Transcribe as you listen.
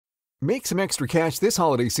Make some extra cash this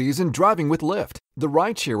holiday season driving with Lyft, the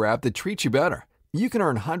rideshare app that treats you better. You can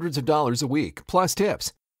earn hundreds of dollars a week, plus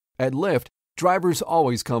tips. At Lyft, drivers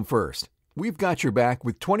always come first. We've got your back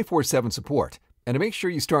with 24/7 support. And to make sure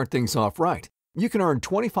you start things off right, you can earn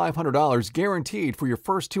 $2,500 guaranteed for your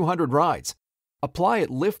first 200 rides. Apply at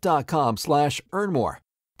lyft.com/earnmore.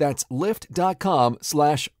 That's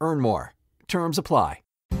lyft.com/earnmore. Terms apply.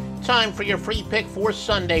 Time for your free pick for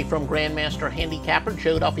Sunday from Grandmaster Handicapper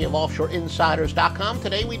Joe Duffy of OffshoreInsiders.com.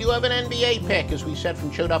 Today we do have an NBA pick, as we said,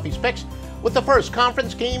 from Joe Duffy's Picks, with the first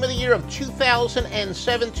conference game of the year of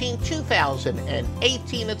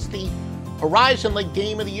 2017-2018. It's the Horizon League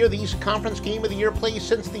Game of the Year. These conference Game of the Year plays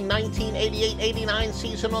since the 1988-89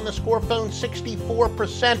 season on the score phone,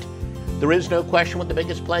 64%. There is no question what the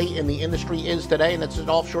biggest play in the industry is today, and it's at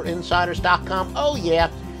OffshoreInsiders.com. Oh yeah,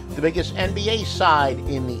 the biggest NBA side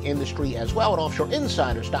in the industry as well at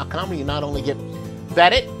OffshoreInsiders.com, where you not only get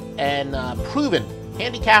vetted and proven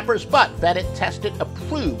handicappers, but vetted, tested,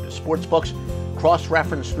 approved sportsbooks,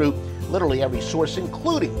 cross-referenced through literally every source,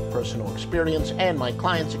 including personal experience and my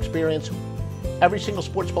client's experience. Every single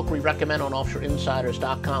sportsbook we recommend on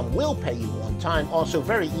OffshoreInsiders.com will pay you on time. Also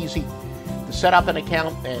very easy to set up an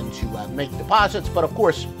account and to make deposits. But of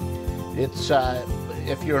course, it's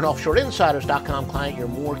if you're an OffshoreInsiders.com client, you're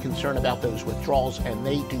more concerned about those withdrawals, and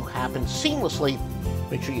they do happen seamlessly.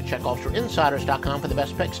 Make sure you check OffshoreInsiders.com for the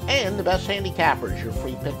best picks and the best handicappers. Your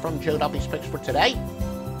free pick from Joe Duffy's Picks for today.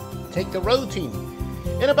 Take the road team.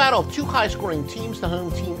 In a battle of two high-scoring teams, the home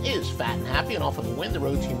team is fat and happy and off of a win. The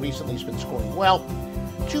road team recently has been scoring well.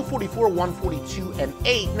 244, 142, and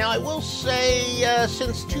 8. Now, I will say,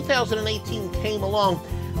 since 2018 came along,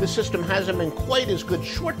 the system hasn't been quite as good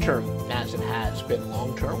short-term as it has been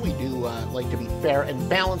long-term. We do like to be fair and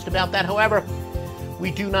balanced about that. However, we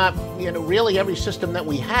do not, really every system that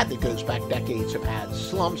we had that goes back decades have had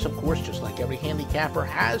slumps, of course, just like every handicapper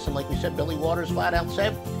has. And like we said, Billy Waters flat out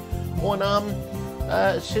said on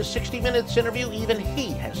his 60 Minutes interview, even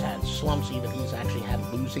he has had slumps, even he's actually had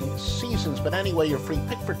losing seasons. But anyway, your free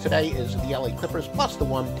pick for today is the LA Clippers plus the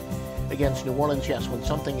one against New Orleans. Yes, when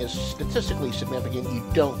something is statistically significant, you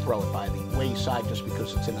don't throw it by the wayside just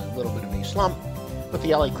because it's in a little bit of a slump. But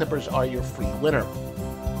the LA Clippers are your free winner.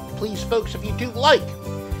 Please, folks, if you do like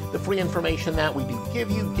the free information that we do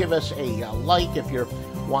give you, give us a like if you're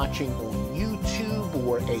watching on YouTube,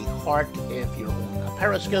 or a heart if you're on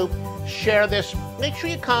Periscope. Share this. Make sure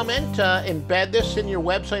you comment, embed this in your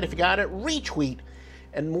website if you got it, retweet,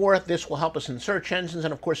 and more. This will help us in search engines.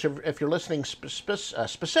 And of course, if you're listening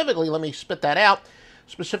specifically, let me spit that out,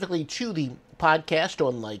 specifically to the podcast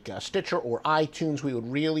on like Stitcher or iTunes, we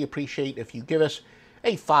would really appreciate if you give us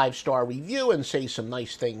a 5-star review and say some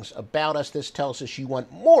nice things about us. This tells us you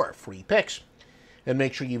want more free picks. And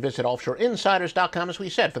make sure you visit OffshoreInsiders.com, as we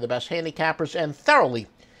said, for the best handicappers and thoroughly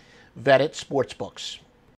vetted sportsbooks.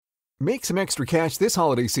 Make some extra cash this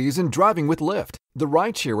holiday season driving with Lyft, the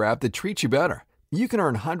rideshare app that treats you better. You can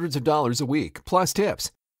earn hundreds of dollars a week, plus tips.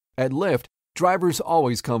 At Lyft, drivers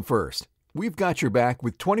always come first. We've got your back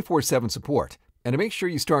with 24/7 support. And to make sure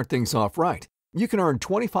you start things off right, you can earn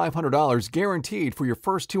 $2,500 guaranteed for your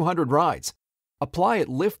first 200 rides. Apply at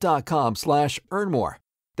lyft.com/earnmore.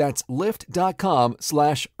 That's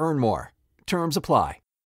lyft.com/earnmore. Terms apply.